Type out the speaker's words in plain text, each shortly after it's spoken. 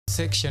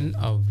section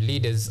of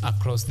leaders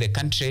across the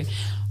country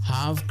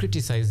have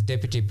criticized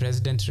Deputy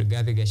President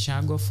Rigathi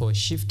Gachagua for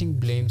shifting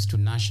blames to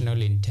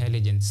National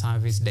Intelligence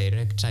Service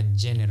Director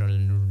General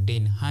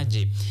Noordin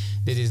Haji.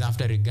 This is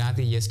after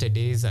Rigathi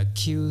yesterday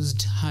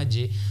accused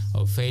Haji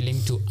of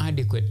failing to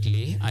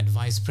adequately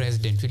advise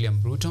President William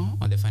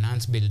Ruto on the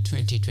Finance Bill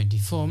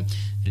 2024,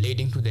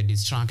 leading to the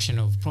destruction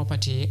of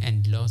property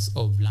and loss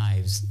of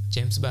lives.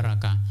 James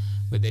Baraka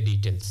with the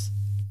details.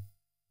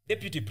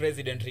 Deputy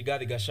President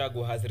Rigathi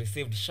Gachagua has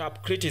received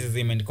sharp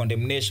criticism and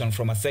condemnation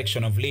from a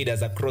section of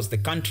leaders across the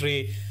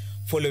country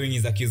following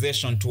his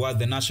accusation towards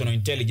the National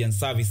Intelligence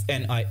Service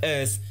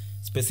NIS,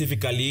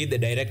 specifically the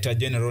Director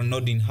General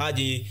Noordin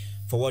Haji,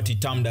 for what he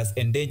termed as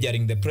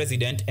endangering the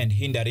president and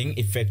hindering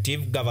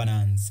effective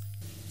governance.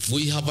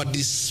 We have a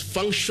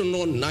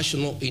dysfunctional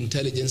National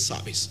Intelligence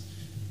Service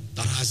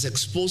that has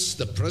exposed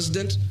the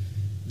president,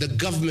 the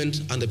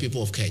government, and the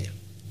people of Kenya.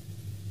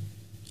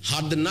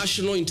 Had the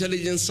National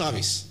Intelligence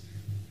Service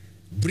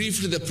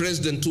briefed the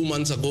president 2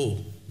 months ago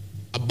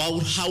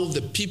about how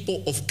the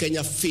people of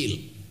Kenya feel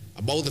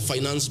about the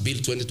Finance Bill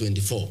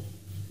 2024,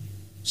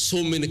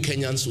 so many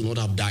Kenyans would not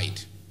have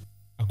died.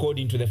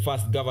 According to the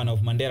first governor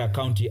of Mandera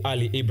County,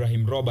 Ali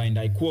Ibrahim Roba, and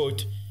I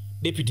quote,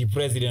 Deputy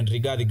President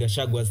Rigathi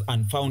Gachagua's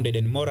unfounded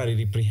and morally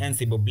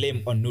reprehensible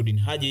blame on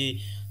Noordin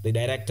Haji, the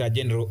Director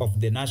General of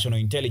the National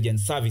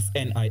Intelligence Service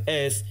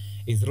NIS,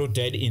 is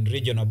rooted in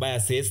regional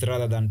biases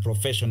rather than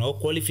professional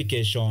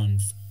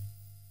qualifications.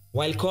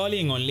 While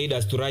calling on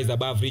leaders to rise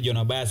above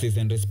regional biases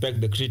and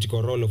respect the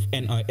critical role of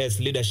NIS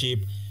leadership,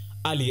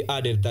 Ali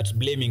added that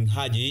blaming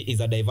Haji is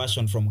a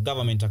diversion from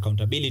government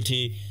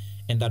accountability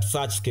and that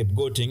such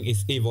scapegoating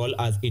is evil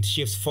as it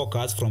shifts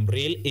focus from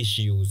real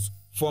issues.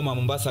 Former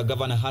Mombasa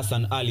Governor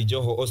Hassan Ali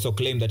Joho also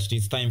claimed that it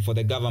is time for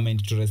the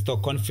government to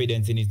restore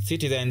confidence in its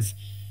citizens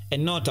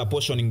and not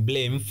apportioning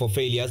blame for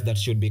failures that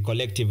should be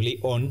collectively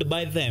owned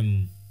by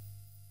them.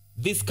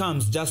 This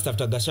comes just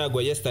after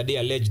Gachagua yesterday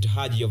alleged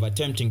Haji of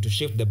attempting to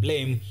shift the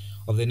blame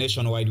of the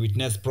nationwide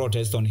witness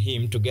protest on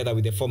him together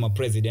with the former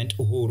president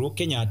Uhuru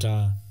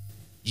Kenyatta.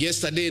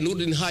 Yesterday,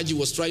 Noordin Haji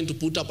was trying to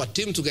put up a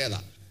team together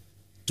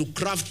to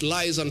craft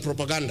lies and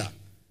propaganda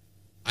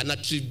and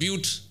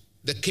attribute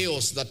the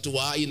chaos that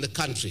were in the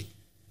country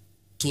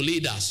to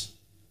leaders,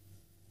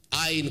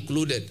 I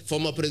included,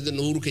 former President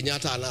Uhuru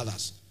Kenyatta and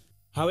others.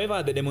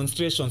 However, the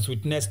demonstrations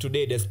witnessed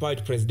today,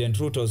 despite President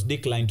Ruto's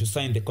decline to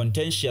sign the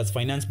contentious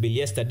finance bill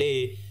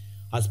yesterday,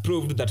 has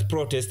proved that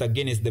protest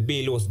against the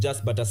bill was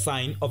just but a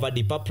sign of a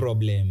deeper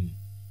problem.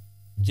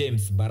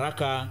 James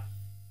Baraka,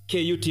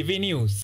 KUTV News.